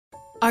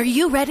Are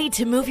you ready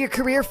to move your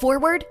career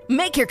forward?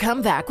 Make your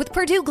comeback with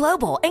Purdue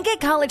Global and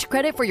get college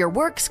credit for your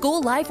work,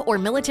 school life, or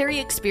military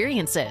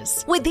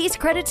experiences. With these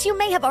credits, you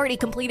may have already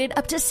completed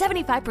up to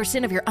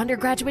 75% of your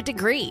undergraduate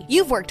degree.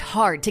 You've worked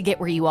hard to get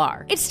where you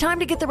are. It's time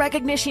to get the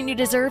recognition you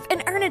deserve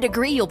and earn a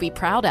degree you'll be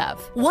proud of,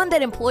 one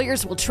that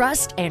employers will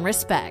trust and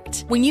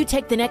respect. When you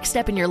take the next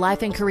step in your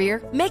life and career,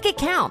 make it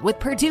count with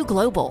Purdue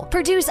Global,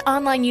 Purdue's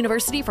online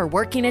university for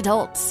working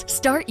adults.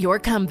 Start your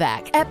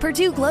comeback at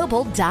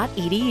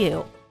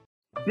purdueglobal.edu.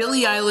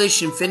 Billie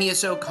Eilish and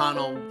Phineas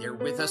O'Connell, they're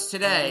with us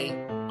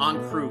today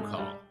on Crew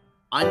Call.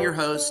 I'm your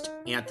host,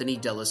 Anthony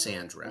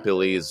D'Alessandro.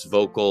 Billie's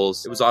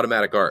vocals, it was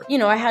automatic art. You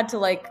know, I had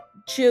to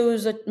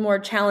choose a more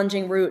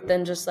challenging route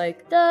than just da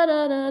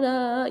da da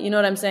da. You know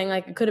what I'm saying?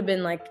 It could have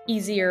been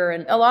easier.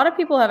 And a lot of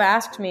people have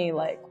asked me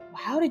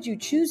how did you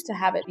choose to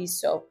have it be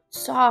so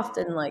soft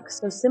and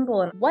so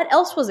simple? And what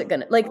else was it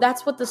gonna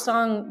that's what the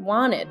song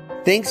wanted.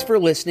 Thanks for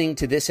listening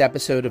to this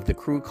episode of the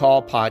Crew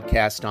Call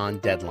podcast on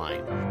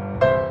Deadline.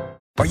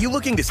 Are you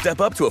looking to step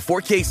up to a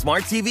 4K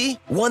smart TV?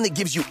 One that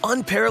gives you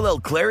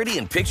unparalleled clarity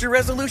and picture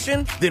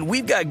resolution? Then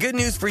we've got good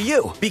news for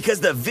you, because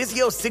the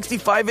Vizio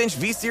 65-inch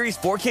V-Series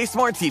 4K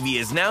smart TV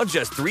is now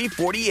just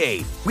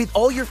 $348. With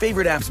all your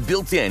favorite apps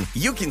built in,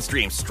 you can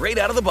stream straight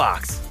out of the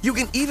box. You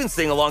can even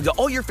sing along to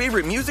all your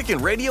favorite music and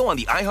radio on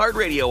the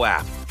iHeartRadio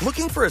app.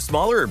 Looking for a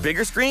smaller or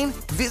bigger screen?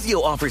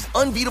 Vizio offers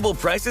unbeatable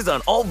prices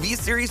on all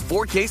V-Series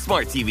 4K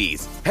smart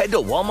TVs. Head to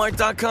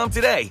Walmart.com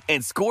today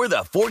and score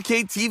the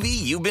 4K TV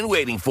you've been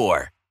waiting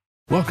for.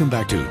 Welcome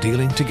back to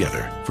Dealing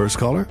Together. First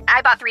caller?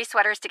 I bought 3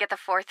 sweaters to get the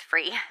 4th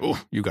free.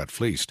 Oh, you got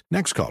fleeced.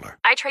 Next caller?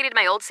 I traded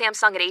my old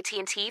Samsung at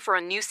AT&T for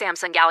a new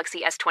Samsung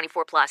Galaxy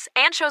S24 Plus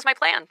and chose my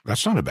plan.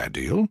 That's not a bad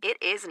deal. It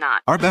is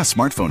not. Our best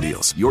smartphone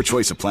deals. Your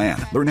choice of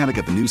plan. Learn how to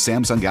get the new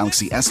Samsung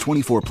Galaxy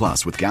S24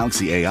 Plus with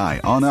Galaxy AI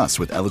on us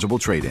with eligible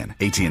trade-in.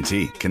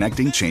 AT&T.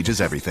 Connecting changes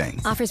everything.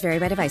 Offers vary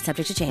by device.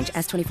 Subject to change.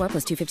 S24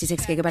 plus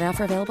 256 gigabyte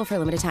offer available for a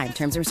limited time.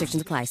 Terms and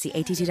restrictions apply. See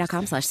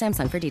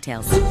att.com/Samsung for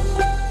details.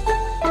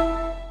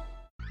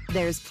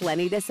 There's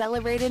plenty to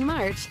celebrate in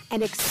March and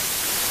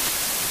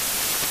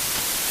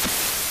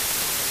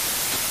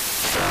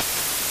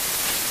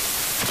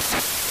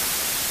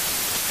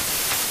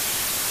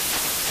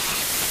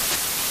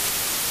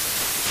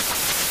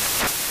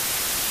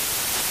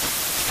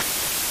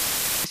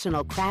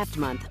National Craft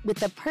Month with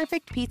the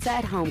perfect pizza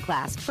at home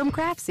class from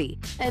Craftsy.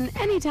 And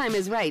anytime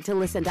is right to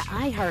listen to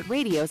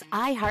iHeartRadio's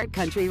iHeart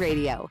Country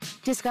Radio.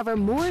 Discover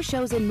more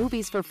shows and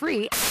movies for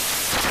free.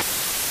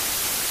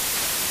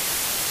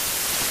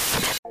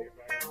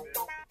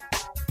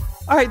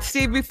 All right,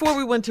 Steve, before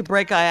we went to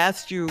break, I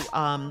asked you,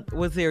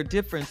 was there a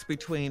difference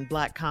between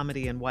black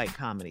comedy and white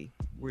comedy?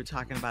 We're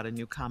talking about a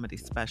new comedy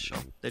special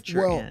that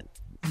you're in.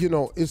 You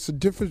know, it's a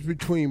difference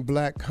between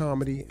black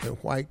comedy and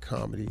white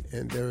comedy,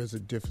 and there is a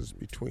difference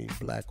between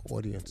black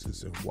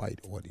audiences and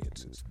white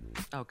audiences.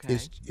 Okay.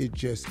 It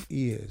just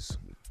is.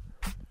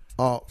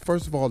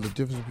 First of all, the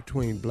difference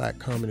between black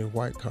comedy and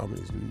white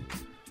comedy is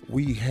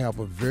we have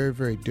a very,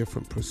 very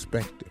different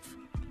perspective,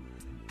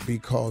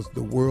 because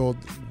the world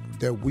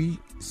that we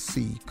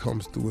see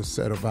comes through a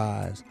set of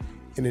eyes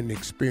and an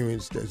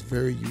experience that's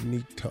very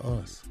unique to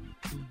us.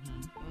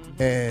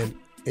 Mm-hmm.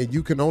 And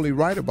you can only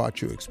write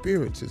about your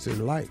experiences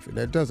in life, and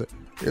there's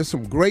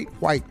some great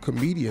white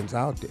comedians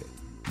out there,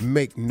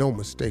 make no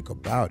mistake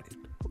about it.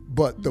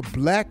 But the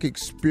black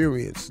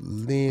experience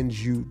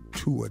lends you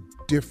to a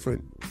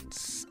different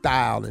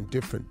style and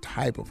different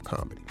type of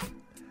comedy.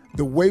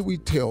 The way we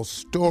tell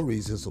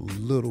stories is a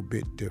little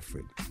bit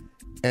different,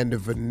 and the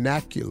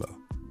vernacular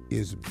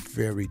is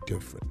very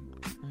different.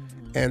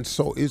 Mm-hmm. And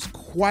so it's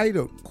quite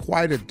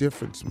a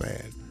difference,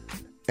 man.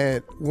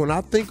 And when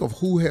I think of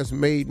who has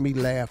made me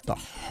laugh the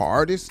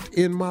hardest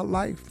in my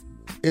life,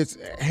 it's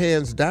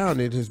hands down,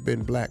 it has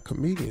been black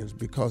comedians,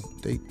 because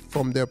they,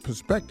 from their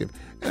perspective,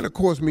 and of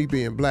course me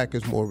being black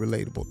is more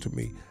relatable to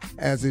me,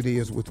 as it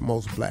is with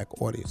most black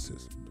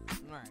audiences.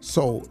 Right.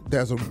 So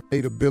there's a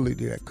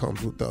relatability that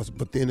comes with us,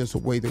 but then it's a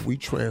way that we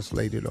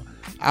translate it.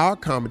 Our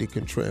comedy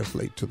can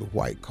translate to the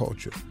white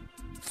culture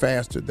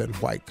faster than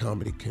white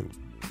comedy can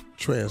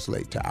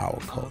translate to our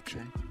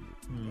culture.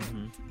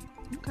 Mm-hmm.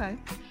 Okay.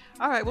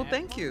 All right. Well,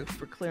 thank you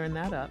for clearing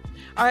that up.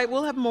 All right.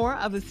 We'll have more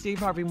of the Steve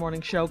Harvey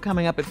Morning Show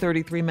coming up at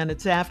 33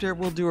 minutes after.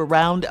 We'll do a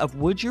round of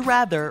Would You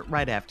Rather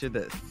right after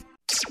this.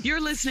 You're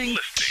listening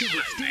to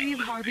the Steve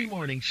Harvey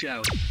Morning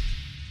Show.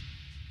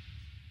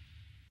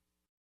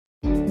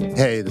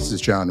 Hey, this is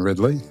John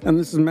Ridley. And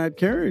this is Matt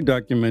Carey,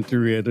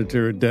 documentary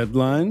editor at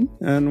Deadline.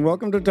 And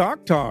welcome to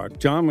Doc Talk.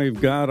 John, we've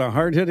got a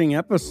hard-hitting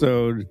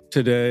episode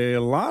today.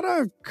 A lot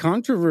of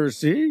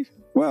controversy.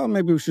 Well,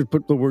 maybe we should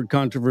put the word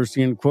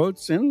controversy in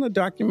quotes in the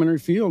documentary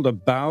field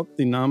about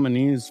the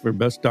nominees for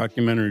Best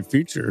Documentary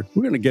Feature.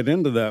 We're going to get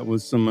into that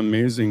with some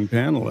amazing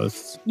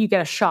panelists. You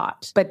get a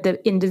shot, but the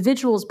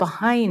individuals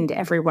behind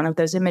every one of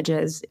those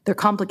images, they're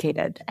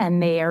complicated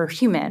and they are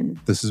human.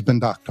 This has been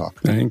Doc Talk.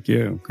 Thank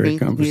you.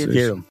 Great conversation. Thank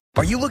you.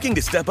 Are you looking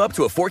to step up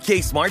to a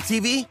 4K smart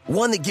TV?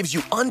 One that gives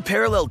you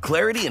unparalleled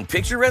clarity and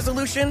picture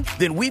resolution?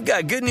 Then we've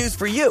got good news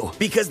for you,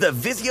 because the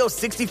Vizio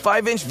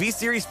 65-inch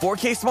V-Series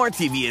 4K smart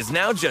TV is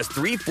now just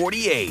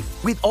 $348.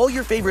 With all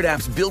your favorite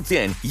apps built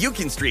in, you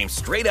can stream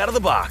straight out of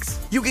the box.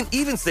 You can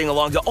even sing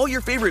along to all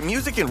your favorite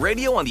music and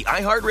radio on the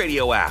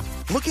iHeartRadio app.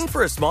 Looking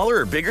for a smaller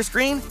or bigger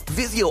screen?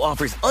 Vizio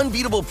offers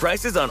unbeatable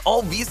prices on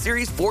all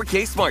V-Series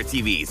 4K smart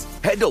TVs.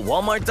 Head to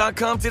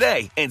Walmart.com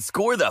today and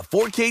score the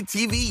 4K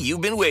TV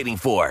you've been waiting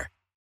for.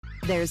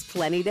 There's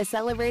plenty to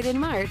celebrate in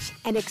March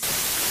and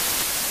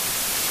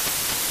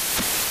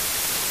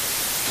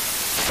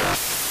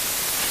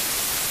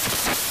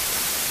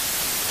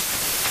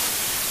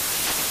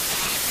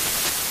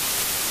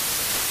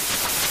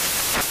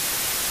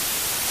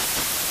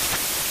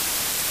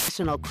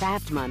National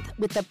Craft Month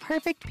with the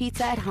perfect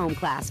pizza at home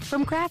class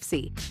from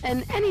Craftsy.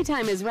 And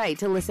anytime is right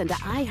to listen to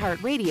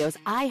iHeartRadio's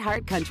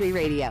iHeart Country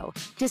Radio.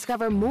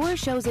 Discover more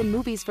shows and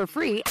movies for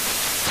free.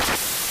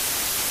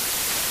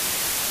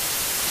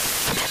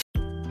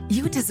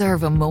 You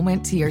deserve a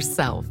moment to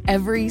yourself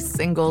every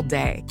single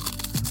day.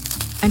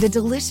 And a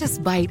delicious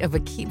bite of a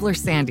Keebler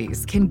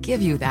Sandies can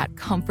give you that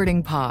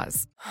comforting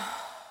pause.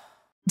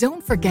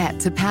 Don't forget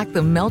to pack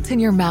the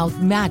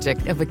melt-in-your-mouth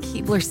magic of a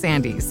Keebler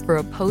Sandies for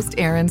a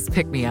post-errands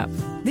pick-me-up.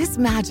 This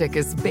magic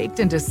is baked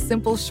into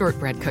simple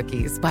shortbread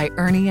cookies by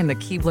Ernie and the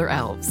Keebler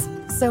Elves.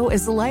 So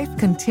as life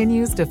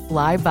continues to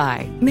fly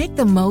by, make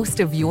the most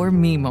of your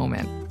me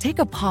moment. Take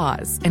a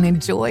pause and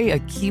enjoy a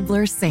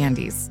Keebler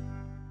Sandies.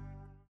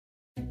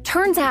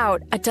 Turns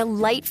out, a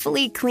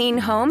delightfully clean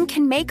home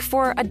can make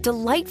for a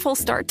delightful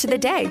start to the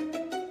day.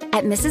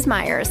 At Mrs.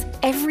 Meyer's,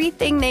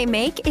 everything they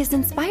make is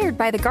inspired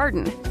by the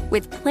garden.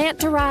 With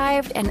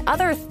plant-derived and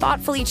other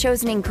thoughtfully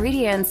chosen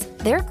ingredients,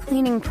 their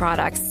cleaning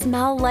products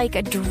smell like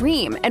a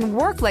dream and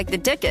work like the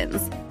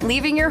Dickens,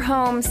 leaving your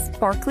home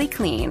sparkly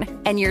clean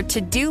and your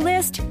to-do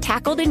list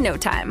tackled in no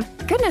time.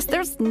 Goodness,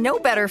 there's no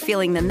better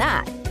feeling than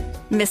that.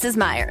 Mrs.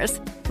 Meyer's,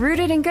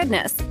 rooted in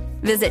goodness.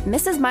 Visit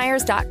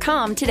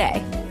mrsmeyers.com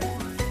today.